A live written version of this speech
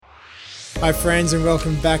Hi friends, and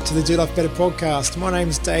welcome back to the Do Life Better podcast. My name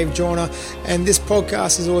is Dave Joyner, and this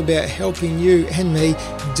podcast is all about helping you and me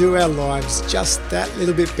do our lives just that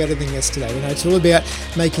little bit better than yesterday. It's all about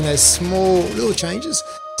making those small little changes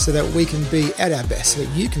so that we can be at our best, so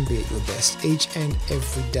that you can be at your best each and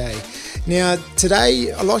every day. Now,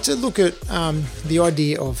 today I'd like to look at the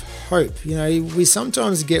idea of hope. We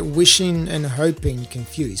sometimes get wishing and hoping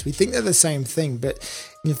confused. We think they're the same thing, but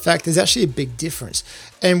in fact, there's actually a big difference.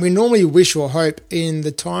 And we normally wish or hope in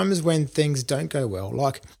the times when things don't go well.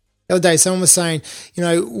 Like the other day, someone was saying,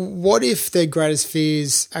 what if their greatest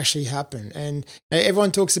fears actually happen? And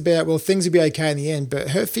everyone talks about, well, things will be okay in the end.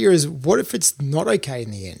 But her fear is, what if it's not okay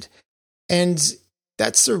in the end? And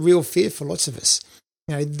that's a real fear for lots of us.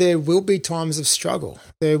 There will be times of struggle.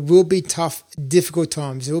 There will be tough, difficult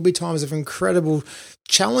times. There will be times of incredible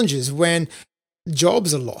challenges when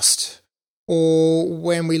jobs are lost, or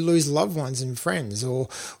when we lose loved ones and friends, or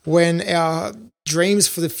when our dreams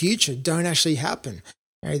for the future don't actually happen.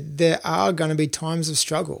 There are going to be times of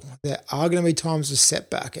struggle. There are going to be times of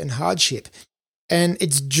setback and hardship. And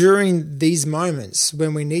it's during these moments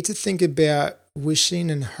when we need to think about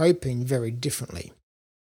wishing and hoping very differently.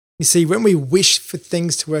 You see, when we wish for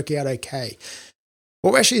things to work out okay,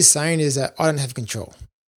 what we're actually saying is that I don't have control.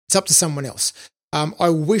 It's up to someone else. I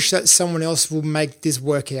wish that someone else will make this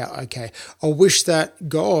work out okay. I wish that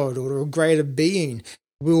God or a greater being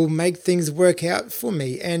will make things work out for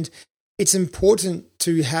me. And it's important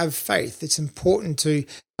to have faith. It's important to,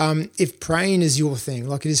 if praying is your thing,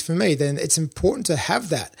 like it is for me, then it's important to have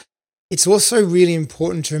that. It's also really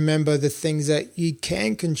important to remember the things that you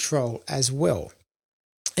can control as well.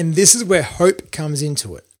 And this is where hope comes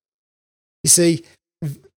into it. You see,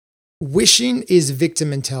 wishing is victim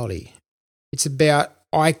mentality. It's about,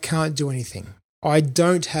 I can't do anything. I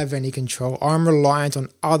don't have any control. I'm reliant on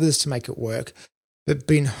others to make it work. But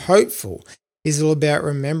being hopeful is all about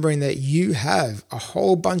remembering that you have a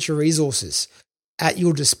whole bunch of resources at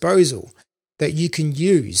your disposal that you can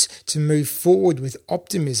use to move forward with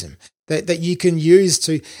optimism, that you can use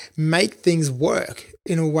to make things work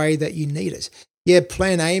in a way that you need it. Yeah,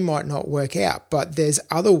 plan A might not work out, but there's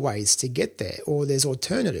other ways to get there, or there's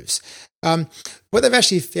alternatives. What they've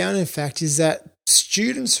actually found, in fact, is that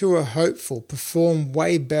students who are hopeful perform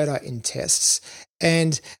way better in tests.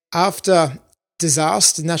 And after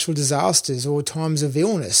natural disasters or times of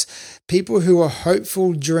illness, people who are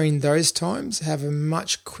hopeful during those times have a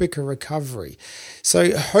much quicker recovery.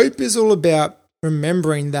 So hope is all about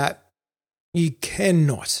remembering that you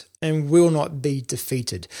cannot and will not be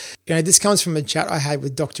defeated. This comes from a chat I had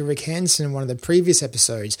with Dr. Rick Hanson in one of the previous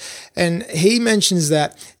episodes. And he mentions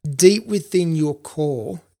that deep within your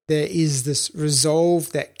core, there is this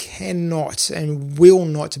resolve that cannot and will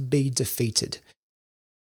not be defeated.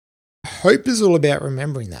 Hope is all about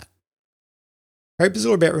remembering that. Hope is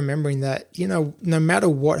all about remembering that, no matter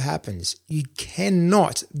what happens, you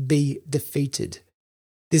cannot be defeated.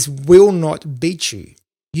 This will not beat you.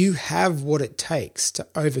 You have what it takes to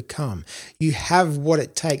overcome. You have what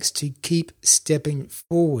it takes to keep stepping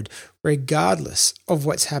forward, regardless of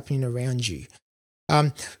what's happening around you.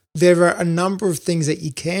 There are a number of things that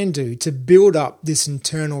you can do to build up this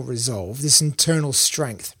internal resolve, this internal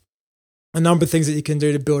strength. A number of things that you can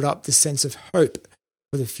do to build up this sense of hope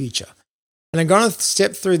for the future. And I'm going to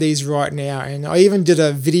step through these right now. And I even did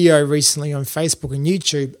a video recently on Facebook and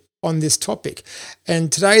YouTube on this topic.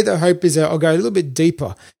 And today the hope is that I'll go a little bit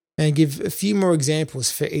deeper and give a few more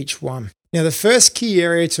examples for each one. Now, the first key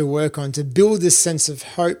area to work on to build this sense of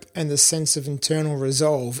hope and the sense of internal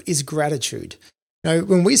resolve is gratitude.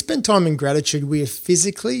 When we spend time in gratitude, we are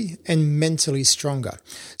physically and mentally stronger.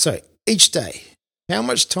 So each day, how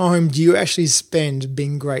much time do you actually spend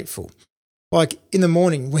being grateful? Like in the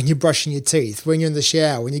morning when you're brushing your teeth, when you're in the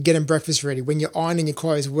shower, when you're getting breakfast ready, when you're ironing your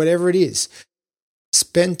clothes, whatever it is.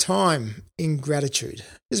 Spend time in gratitude.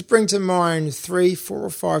 Just bring to mind 3, 4, or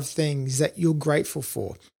 5 things that you're grateful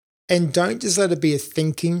for. And don't just let it be a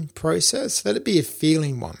thinking process, let it be a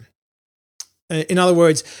feeling one. In other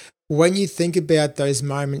words, when you think about those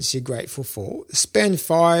moments you're grateful for, spend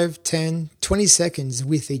 5, 10, 20 seconds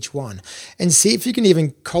with each one and see if you can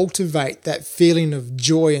even cultivate that feeling of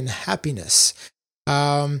joy and happiness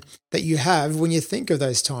that you have when you think of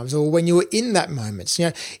those times or when you're in that moment.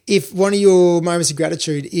 If one of your moments of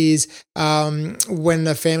gratitude is when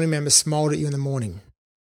a family member smiled at you in the morning,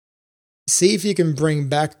 see if you can bring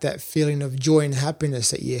back that feeling of joy and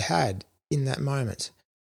happiness that you had in that moment.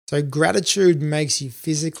 So gratitude makes you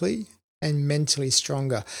physically and mentally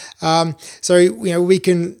stronger. We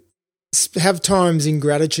can have times in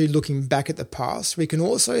gratitude looking back at the past. We can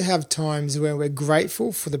also have times where we're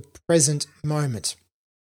grateful for the present moment.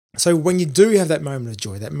 So when you do have that moment of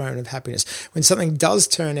joy, that moment of happiness, when something does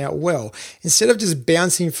turn out well, instead of just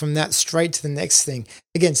bouncing from that straight to the next thing,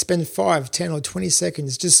 again, spend 5, 10 or 20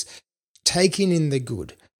 seconds just taking in the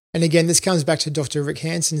good. And again, this comes back to Dr. Rick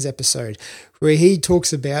Hanson's episode where he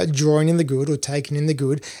talks about drawing in the good or taking in the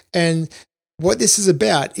good. And what this is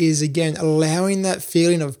about is, again, allowing that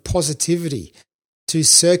feeling of positivity to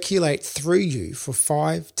circulate through you for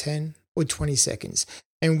 5, 10 or 20 seconds.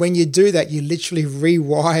 And when you do that, you literally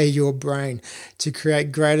rewire your brain to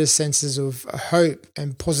create greater senses of hope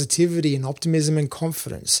and positivity and optimism and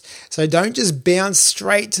confidence. So don't just bounce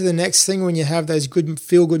straight to the next thing when you have those good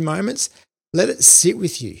feel-good moments. Let it sit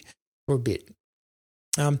with you for a bit.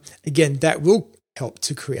 Again, that will help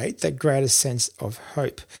to create that greater sense of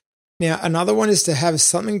hope. Now, another one is to have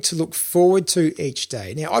something to look forward to each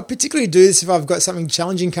day. Now, I particularly do this if I've got something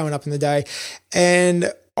challenging coming up in the day,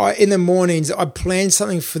 and in the mornings, I plan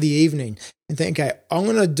something for the evening and think, okay, I'm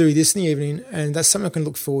going to do this in the evening, and that's something I can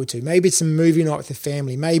look forward to. Maybe it's a movie night with the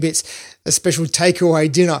family. Maybe it's a special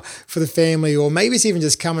takeaway dinner for the family, or maybe it's even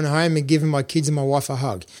just coming home and giving my kids and my wife a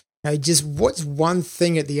hug. Just what's one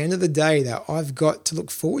thing at the end of the day that I've got to look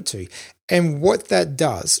forward to? And what that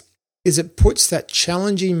does is it puts that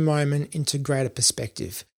challenging moment into greater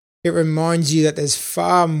perspective. It reminds you that there's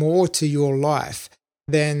far more to your life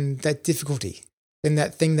than that difficulty, than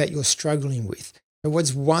that thing that you're struggling with. And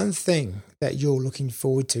what's one thing that you're looking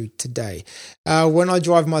forward to today? When I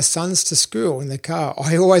drive my sons to school in the car,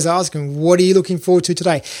 I always ask them, what are you looking forward to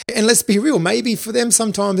today? And let's be real, maybe for them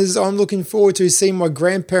sometimes is I'm looking forward to seeing my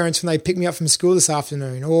grandparents when they pick me up from school this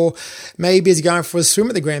afternoon, or maybe it's going for a swim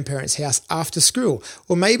at the grandparents' house after school,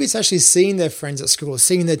 or maybe it's actually seeing their friends at school, or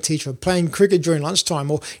seeing their teacher, or playing cricket during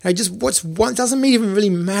lunchtime, or just what's one, doesn't even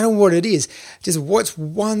really matter what it is, just what's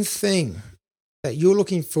one thing that you're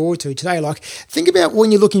looking forward to today. Like, think about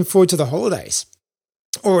when you're looking forward to the holidays,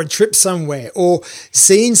 or a trip somewhere, or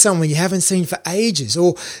seeing someone you haven't seen for ages,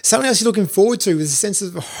 or something else you're looking forward to with a sense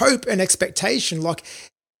of hope and expectation. Like,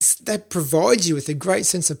 that provides you with a great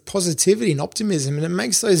sense of positivity and optimism, and it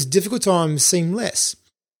makes those difficult times seem less.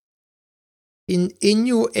 In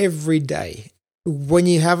your everyday, when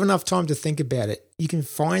you have enough time to think about it, you can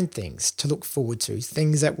find things to look forward to,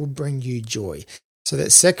 things that will bring you joy. So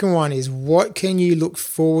that second one is, what can you look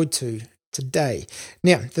forward to today?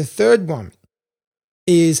 Now, the third one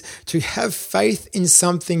is to have faith in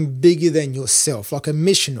something bigger than yourself, like a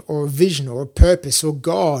mission or a vision or a purpose or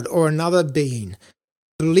God or another being.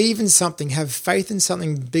 Believe in something, have faith in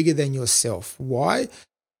something bigger than yourself. Why?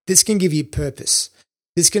 This can give you purpose.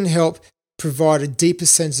 This can help provide a deeper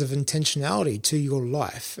sense of intentionality to your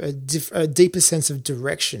life, a deeper sense of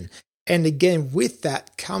direction. And again, with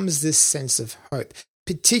that comes this sense of hope,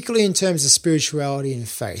 particularly in terms of spirituality and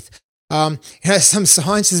faith. Some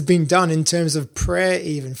science has been done in terms of prayer,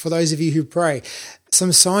 even for those of you who pray.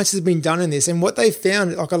 Some science has been done in this. And what they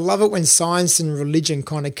found, like, I love it when science and religion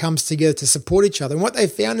kind of comes together to support each other. And what they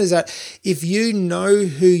found is that if you know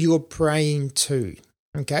who you're praying to,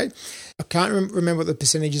 okay, I can't remember what the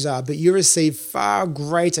percentages are, but you receive far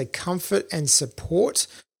greater comfort and support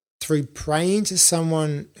through praying to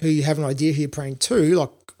someone who you have an idea who you're praying to,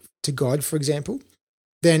 like to God, for example,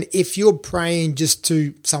 than if you're praying just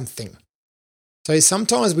to something. So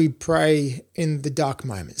sometimes we pray in the dark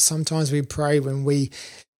moments. Sometimes we pray when we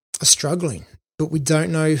are struggling, but we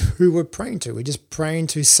don't know who we're praying to. We're just praying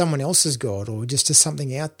to someone else's God or just to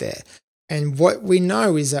something out there. And what we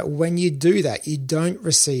know is that when you do that, you don't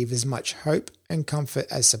receive as much hope and comfort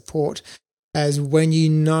as support as when you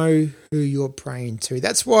know who you're praying to.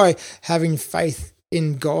 That's why having faith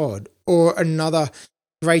in God or another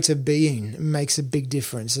greater being makes a big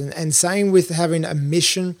difference. And same with having a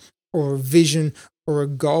mission or a vision or a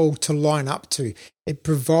goal to line up to. It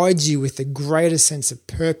provides you with a greater sense of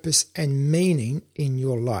purpose and meaning in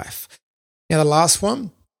your life. Now, the last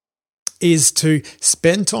one is to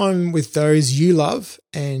spend time with those you love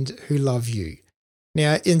and who love you.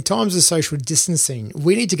 Now, in times of social distancing,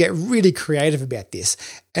 we need to get really creative about this.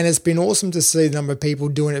 And it's been awesome to see the number of people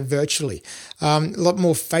doing it virtually. A lot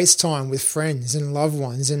more FaceTime with friends and loved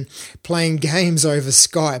ones, and playing games over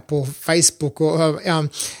Skype or Facebook or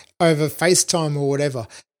over FaceTime or whatever.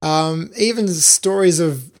 Even stories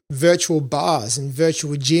of virtual bars and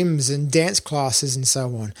virtual gyms and dance classes and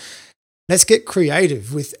so on. Let's get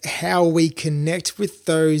creative with how we connect with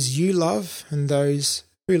those you love and those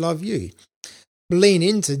who love you. Lean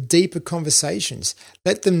into deeper conversations.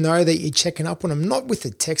 Let them know that you're checking up on them, not with a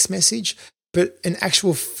text message, but an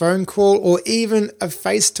actual phone call or even a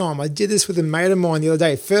FaceTime. I did this with a mate of mine the other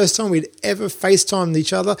day. First time we'd ever FaceTimed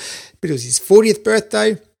each other, but it was his 40th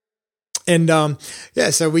birthday. And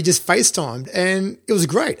so we just FaceTimed, and it was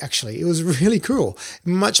great, actually. It was really cool.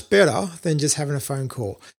 Much better than just having a phone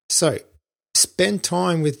call. So spend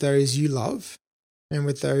time with those you love and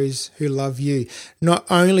with those who love you. Not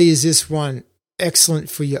only is this one excellent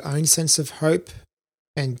for your own sense of hope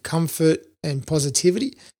and comfort and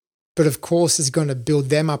positivity, but of course it's going to build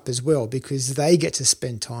them up as well because they get to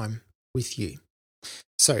spend time with you.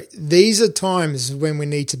 So these are times when we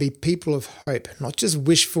need to be people of hope, not just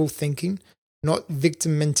wishful thinking, not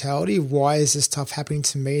victim mentality. Why is this stuff happening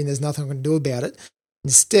to me and there's nothing I can do about it?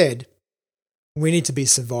 Instead, we need to be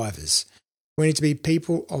survivors. We need to be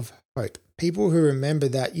people of hope, people who remember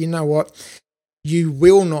that, you know what, you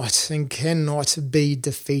will not and cannot be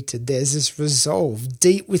defeated. There's this resolve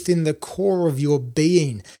deep within the core of your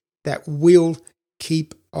being that will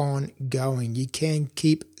keep on going. You can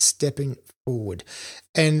keep stepping forward.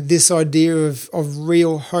 And this idea of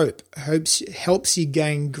real hope helps you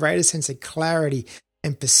gain greater sense of clarity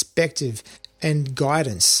and perspective and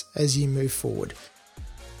guidance as you move forward.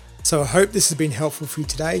 So I hope this has been helpful for you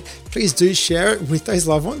today. Please do share it with those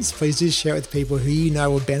loved ones. Please do share it with people who you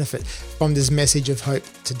know will benefit from this message of hope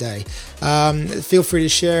today. Feel free to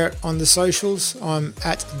share it on the socials. I'm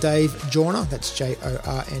at Dave Jorna, that's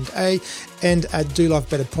Jorna, and at Do Life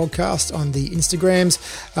Better Podcast on the Instagrams.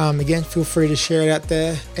 Again, feel free to share it out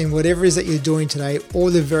there. And whatever it is that you're doing today,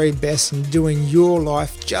 all the very best in doing your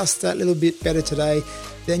life just that little bit better today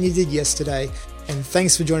than you did yesterday. And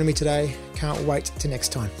thanks for joining me today. Can't wait till next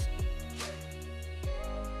time.